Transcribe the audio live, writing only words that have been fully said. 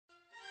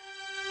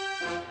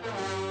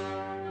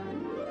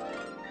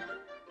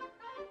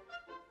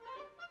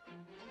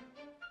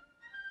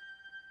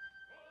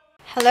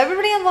Hello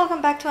everybody and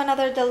welcome back to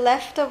another The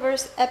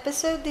Leftovers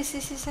episode. This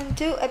is season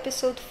 2,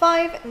 episode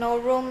 5, No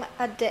Room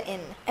at the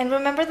Inn. And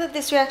remember that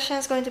this reaction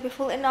is going to be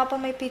full and up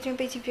on my Patreon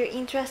page if you're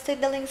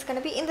interested. The link is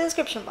going to be in the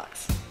description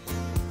box.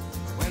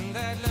 When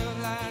that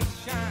love light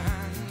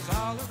shines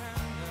all around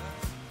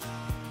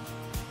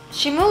us.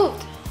 She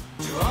moved.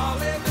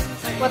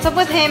 What's up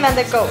with him and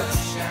the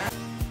goats?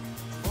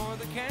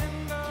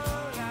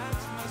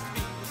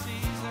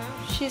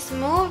 She's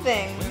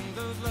moving.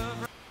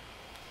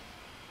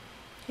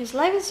 His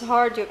life is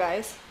hard, you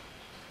guys.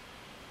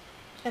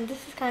 And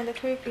this is kind of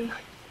creepy.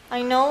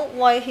 I know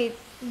why he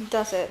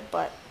does it,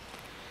 but...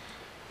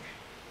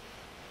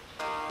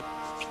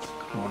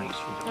 Good morning,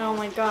 sweetheart. Oh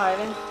my god.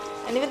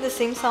 And even the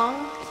same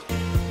song.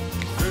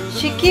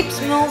 She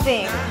keeps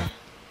moving.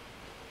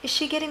 Is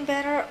she getting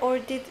better or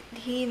did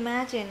he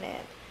imagine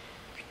it?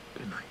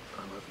 Good night.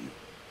 I love you.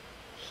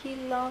 He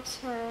loves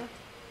her.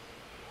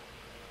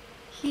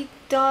 He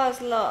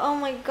does love... Oh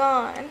my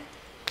god.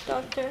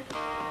 Doctor.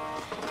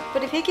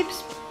 But if he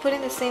keeps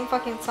putting the same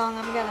fucking song,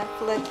 I'm gonna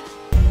flip.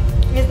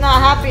 He's not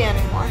happy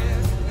anymore.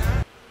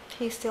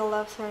 He still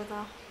loves her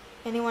though.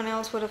 Anyone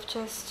else would have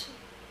just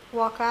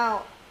walked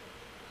out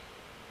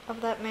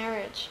of that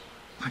marriage.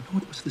 I know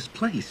it was this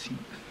place.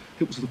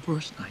 It was the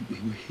first night we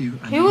were here.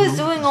 He was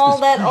doing all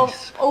that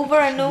over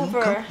and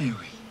over.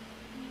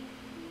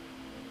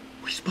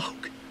 We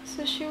spoke.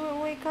 So she would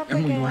wake up and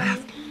again. And we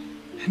laughed.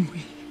 And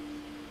we...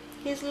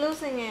 He's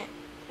losing it.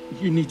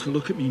 You need to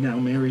look at me now,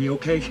 Mary,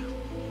 okay?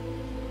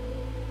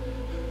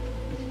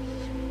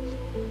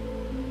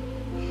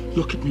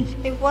 Look at me.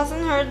 It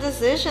wasn't her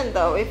decision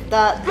though, if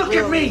that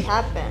really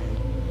happened.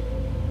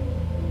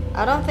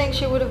 I don't think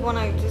she would have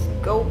wanted to just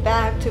go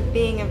back to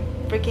being a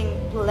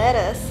freaking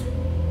lettuce.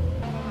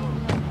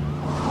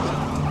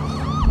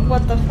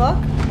 What the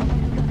fuck?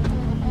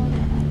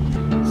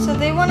 So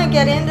they want to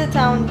get into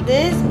town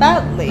this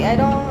badly.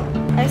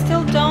 I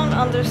still don't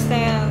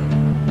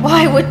understand.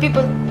 Why would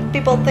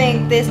people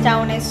think this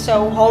town is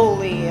so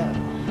holy?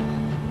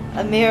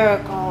 A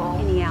miracle.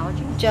 Any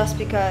allergies? Just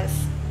because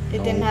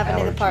it didn't have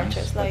any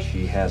departures. Like,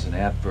 she has an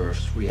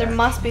adverse reaction. there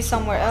must be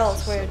somewhere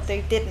else where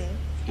they didn't.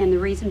 And the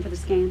reason for the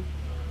scan?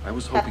 I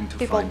was hoping to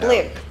people find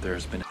blip. out if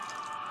there's been...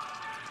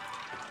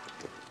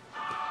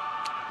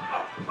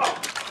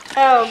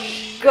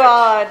 Oh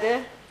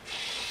god.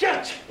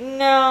 Shit!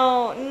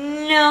 No,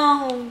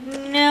 no,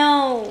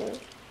 no.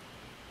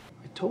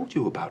 I told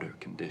you about her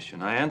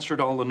condition. I answered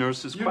all the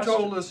nurses' questions. You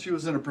told us she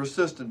was in a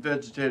persistent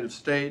vegetative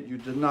state. You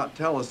did not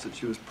tell us that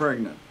she was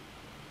pregnant.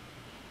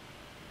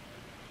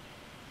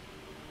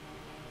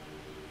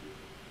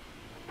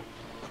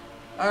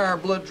 Our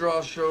blood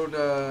draw showed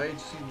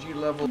HCG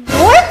level.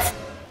 What?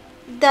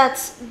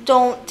 That's...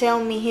 Don't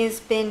tell me he's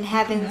been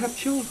having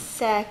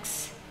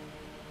sex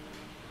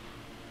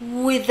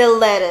with the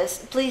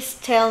lettuce. Please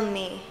tell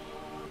me.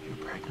 You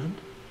pregnant?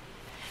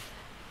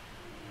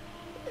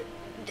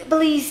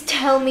 Please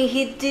tell me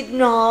he did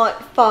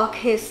not fuck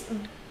his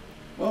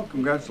Well,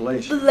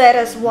 congratulations.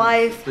 lettuce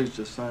wife. Please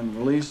just sign the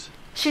release.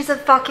 She's a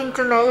fucking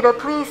tomato.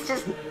 Please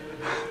just...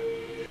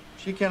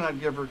 She cannot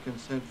give her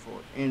consent for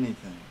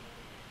anything.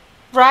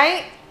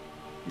 Right?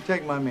 You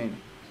take my meaning.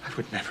 I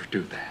would never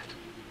do that.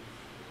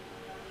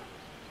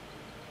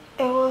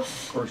 It was...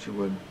 Of course you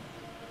wouldn't.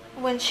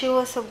 when she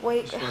was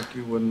awake. Just like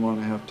you wouldn't want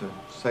to have to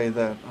say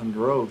that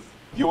under oath.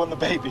 You and the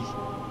baby.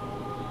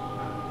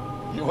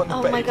 You and the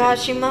Oh baby. my god,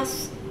 she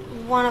must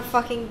want to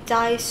fucking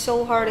die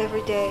so hard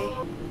every day.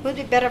 It would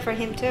be better for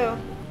him too.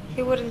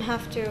 He wouldn't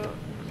have to,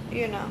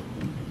 you know,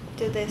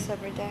 do this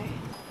every day.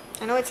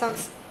 I know it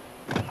sounds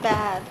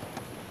bad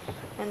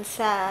and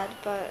sad,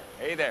 but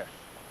Hey there.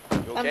 You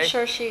okay? I'm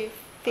sure she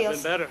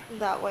feels better.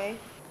 that way.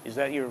 Is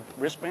that your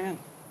wristband?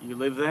 You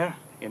live there?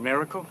 In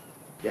Miracle?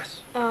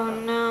 Yes. Oh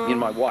no. Me and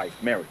my wife,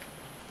 Mary.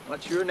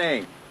 What's your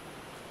name?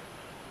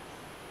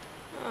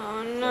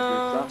 Oh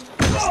no.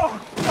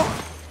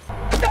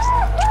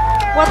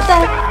 What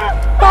the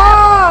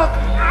fuck?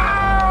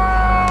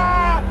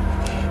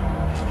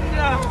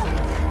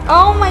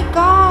 Oh my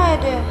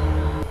god.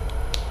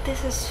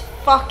 This is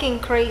fucking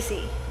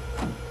crazy.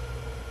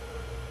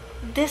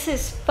 This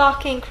is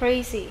fucking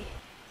crazy.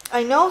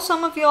 I know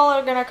some of y'all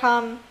are gonna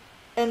come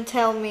and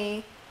tell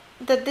me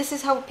that this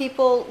is how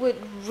people would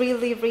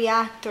really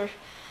react or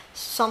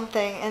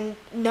something, and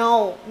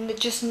no,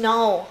 just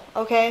no,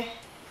 okay?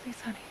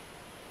 Please, honey.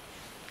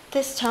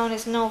 This town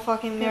is no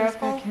fucking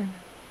miracle.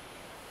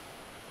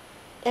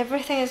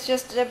 Everything is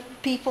just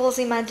people's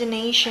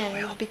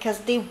imagination because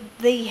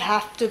they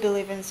have to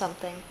believe in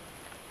something.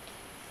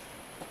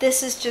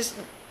 This is just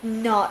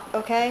not,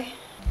 okay?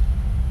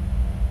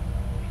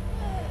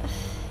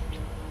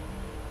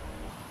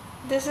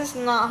 This is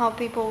not how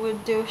people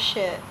would do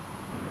shit.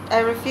 I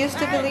refuse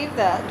to believe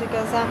that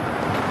because I'm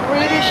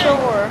pretty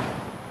sure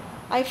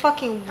I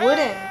fucking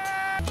wouldn't.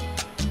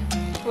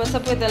 What's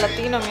up with the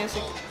Latino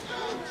music?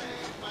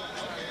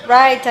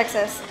 Right,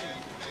 Texas.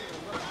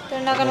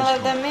 They're not gonna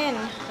let them in.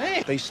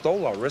 Hey. They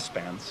stole our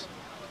wristbands.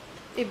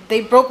 If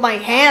they broke my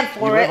hand We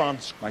for live it. on.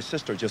 My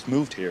sister just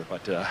moved here,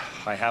 but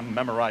I haven't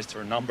memorized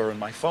her number, and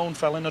my phone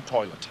fell in the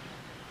toilet.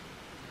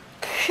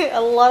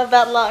 A lot of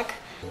bad luck.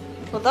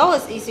 Well, that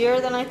was easier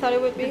than I thought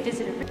it would be.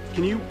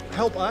 Can you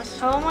help us?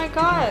 Oh my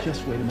god.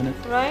 Just wait a minute.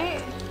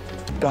 Right?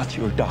 Got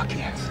your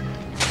documents.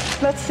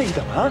 Let's see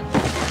them, huh?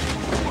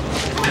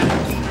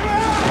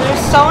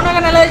 They're so not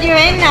gonna let you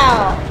in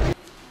now.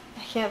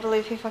 I can't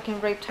believe he fucking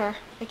raped her.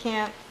 I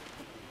can't.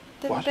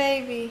 The What?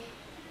 baby.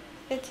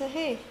 It's a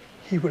he.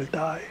 He will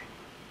die.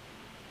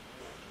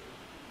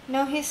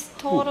 No, he's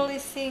totally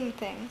seeing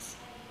things.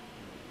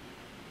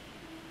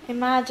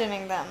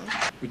 Imagining them.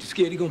 You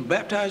scared he gonna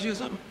baptize you or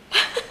something?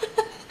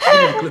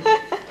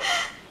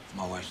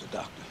 My wife's a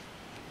doctor.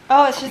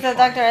 Oh, she's a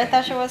doctor. I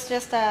thought she was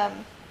just a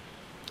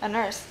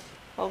nurse.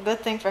 Well, good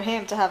thing for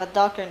him to have a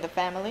doctor in the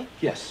family.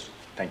 Yes,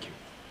 thank you.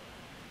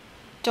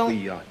 Don't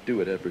We do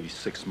it every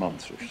 6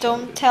 months or so.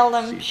 don't to tell see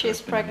them if there's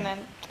she's been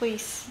pregnant,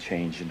 please.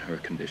 Change in her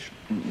condition.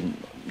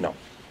 No.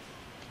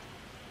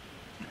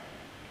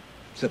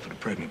 Except for the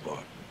pregnant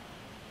part.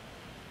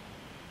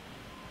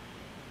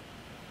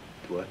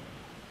 What?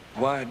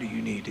 Why do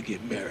you need to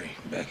get Mary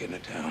back into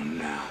town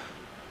now?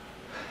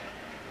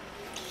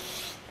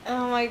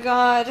 Oh my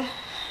god.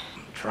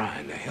 I'm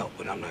trying to help,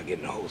 but I'm not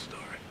getting the whole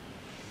story.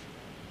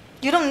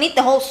 You don't need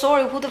the whole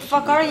story. Who the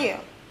fuck are you?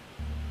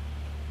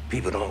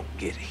 People don't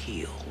get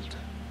healed.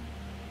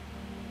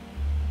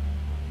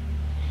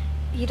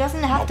 He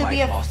doesn't have to My be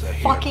wife a lost her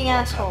hair fucking a long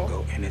time asshole.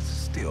 ago, and it's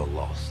still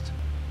lost.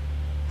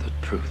 The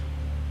truth.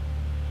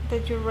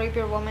 Did you rape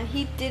your woman?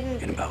 He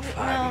didn't. In about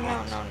 5 no,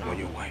 months, no, no, when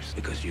no. your wife's,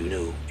 because you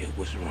knew it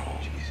was wrong.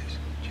 Jesus,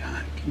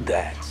 John.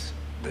 That's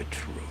the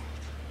truth.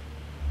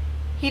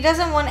 He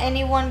doesn't want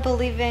anyone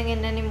believing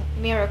in any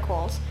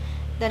miracles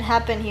that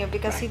happen here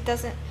because he Right.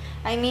 doesn't.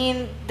 I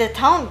mean, the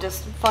town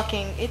just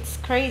fucking. It's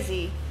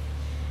crazy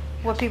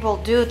what people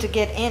do to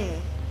get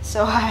in.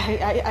 So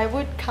I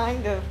would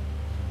kind of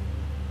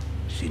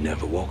She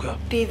never woke up.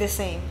 be the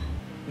same.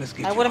 Let's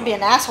get I you wouldn't be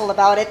home. an asshole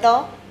about it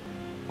though.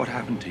 What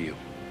happened to you?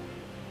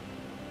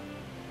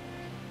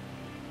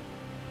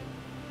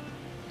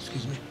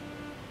 Excuse me?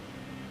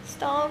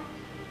 Stop.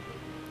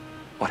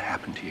 What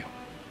happened to you?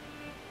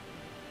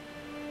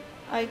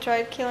 I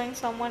tried killing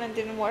someone and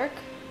didn't work.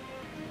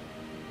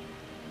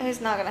 It's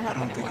not gonna I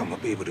happen don't think I'm anymore.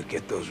 gonna be able to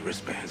get those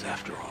wristbands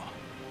after all.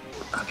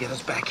 I'll get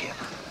us back in.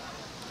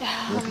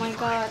 Oh my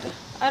god.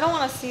 I don't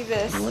want to see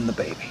this. You and the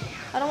baby.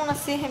 I don't want to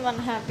see him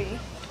unhappy.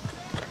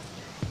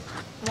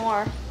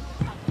 More.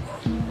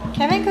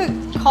 Kevin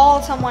could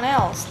call someone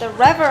else. The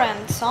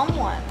Reverend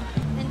someone.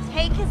 Then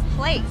take his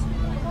place.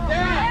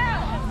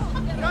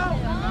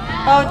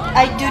 Oh,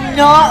 I do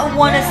not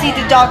want to see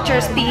the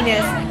doctor's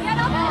penis.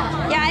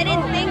 Yeah, I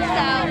didn't think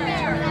so.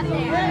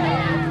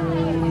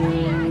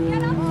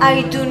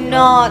 I do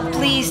not.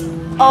 Please.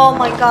 Oh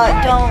my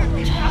god, don't.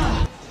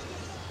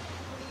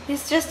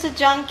 He's just a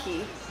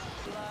junkie.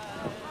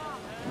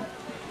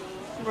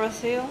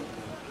 Brazil.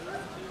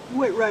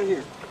 Wait right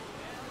here.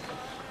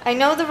 I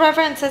know the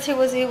Reverend says he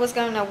was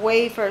going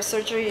away for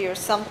surgery or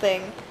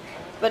something,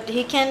 but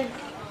he can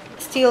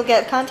still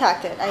get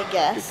contacted, I Good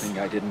guess. thing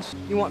I didn't.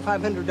 You want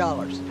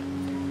 $500.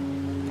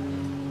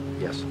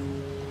 Yes.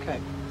 Okay.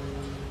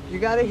 You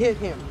gotta hit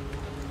him.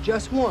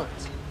 Just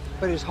once.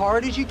 But as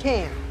hard as you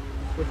can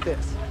with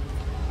this.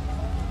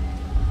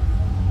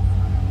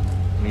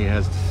 He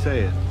has to say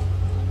it.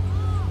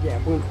 Yeah,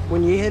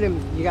 when you hit him,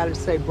 you gotta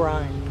say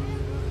Brian.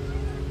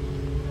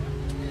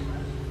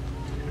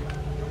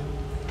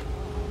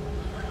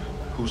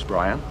 Who's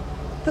Brian?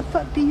 The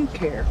fuck do you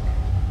care?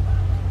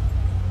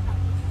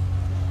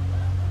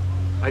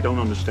 I don't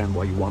understand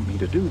why you want me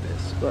to do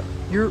this. Look,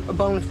 you're a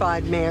bona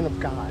fide man of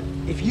God.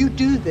 If you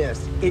do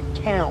this, it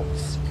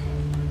counts.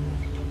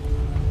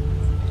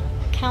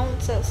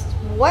 Counts as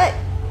what?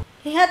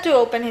 He had to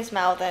open his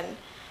mouth and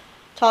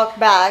talk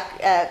back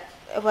at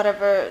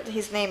whatever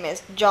his name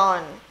is,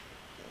 John,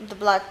 the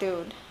black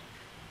dude.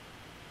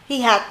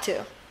 He had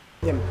to.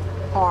 Him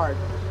hard.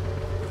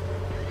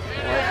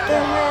 What the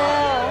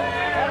hell?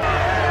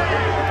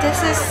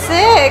 This is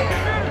sick.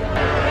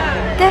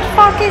 The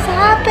fuck is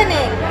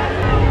happening?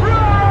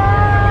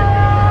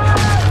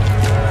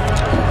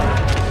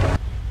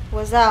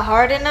 Was that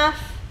hard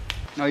enough?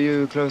 Are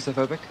you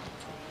claustrophobic?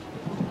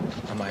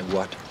 Am I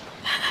what?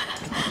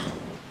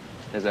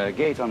 There's a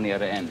gate on the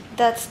other end.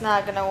 That's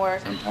not gonna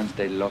work. Sometimes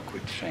they lock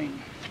with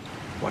chain.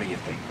 What do you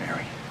think,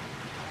 Mary?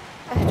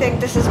 I think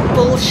this is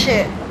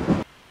bullshit.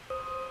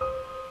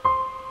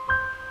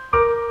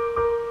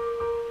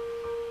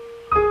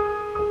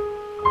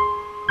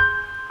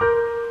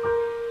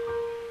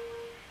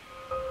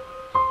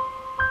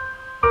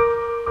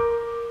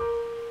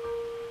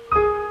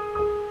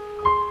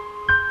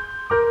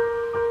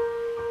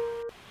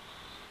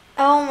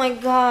 Oh my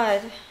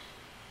god.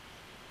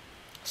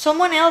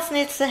 Someone else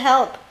needs to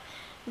help.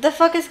 What the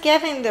fuck is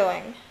Gavin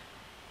doing?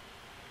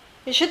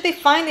 You should be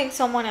finding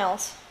someone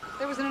else.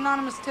 There was an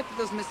anonymous tip that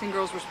those missing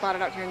girls were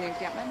spotted out here in the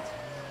encampment.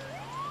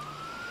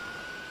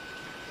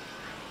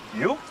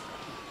 You?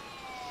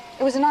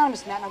 It was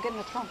anonymous, Matt. Now get in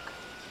the trunk.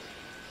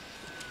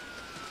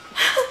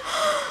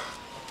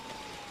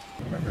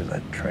 Remember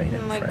that train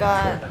in Oh my Frankfurt?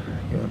 God.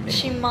 You and me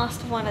She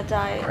must want to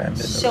die crammed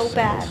into so a single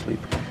bad.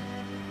 sleeper.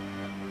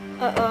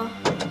 Uh-oh.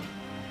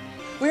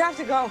 We have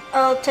to go.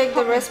 I'll take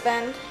the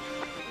wristband.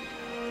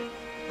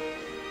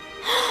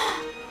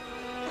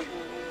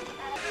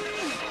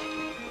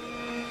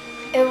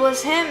 It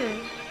was him.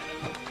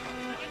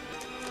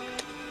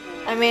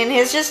 I mean,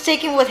 he's just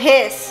taking with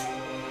his.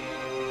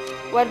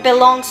 What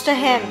belongs to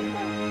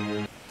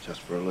him.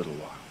 Just for a little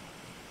while.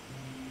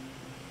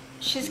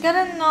 She's got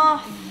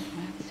enough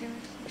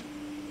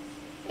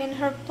in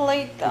her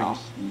plate though.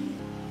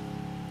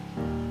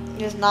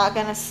 He's not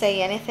gonna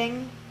say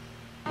anything.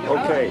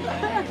 Okay,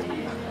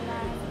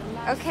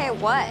 Okay,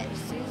 what?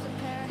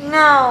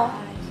 No.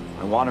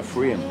 I want to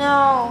free him.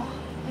 No.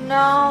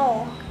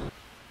 No.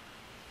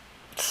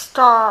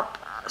 Stop.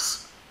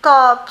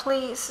 Stop,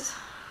 please.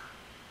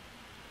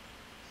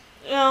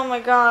 Oh my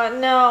God,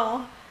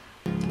 no.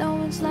 No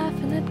one's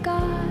laughing at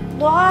God.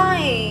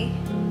 Why?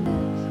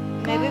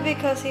 Maybe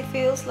because he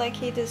feels like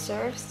he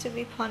deserves to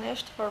be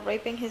punished for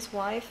raping his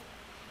wife.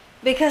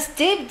 Because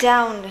deep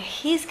down,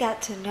 he's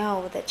got to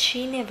know that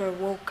she never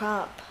woke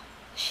up.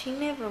 She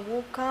never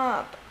woke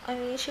up. I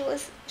mean,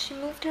 she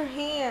moved her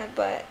hand,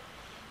 but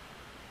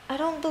I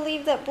don't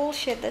believe that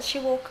bullshit that she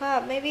woke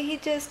up. Maybe he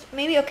didn't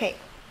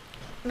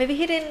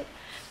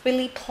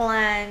really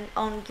plan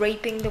on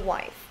raping the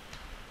wife.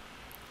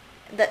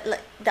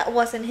 That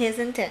wasn't his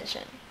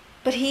intention.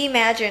 But he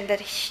imagined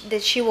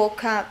that she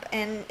woke up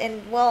and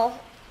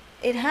well,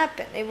 it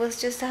happened. It was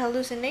just a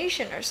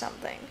hallucination or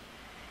something.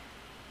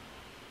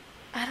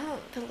 I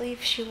don't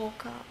believe she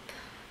woke up.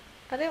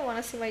 I didn't want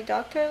to see my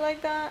doctor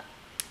like that.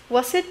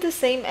 Was it the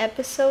same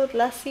episode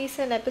last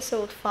season,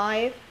 episode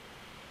 5?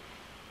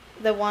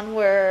 The one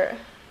where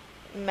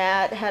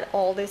Matt had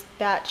all this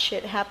bad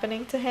shit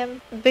happening to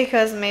him?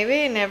 Because maybe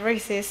in every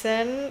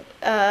season,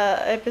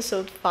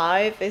 episode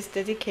 5 is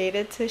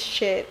dedicated to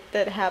shit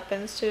that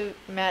happens to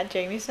Matt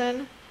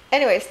Jamieson.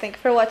 Anyways, thank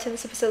you for watching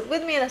this episode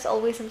with me, and as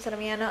always, I'm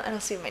Saramiana, and I'll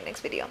see you in my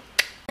next video.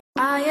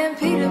 I am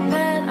Peter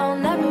Pan, I'll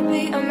never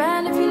be a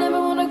man if you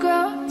never wanna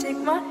grow. Take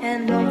my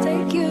hand, I'll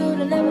take you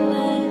to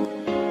Neverland.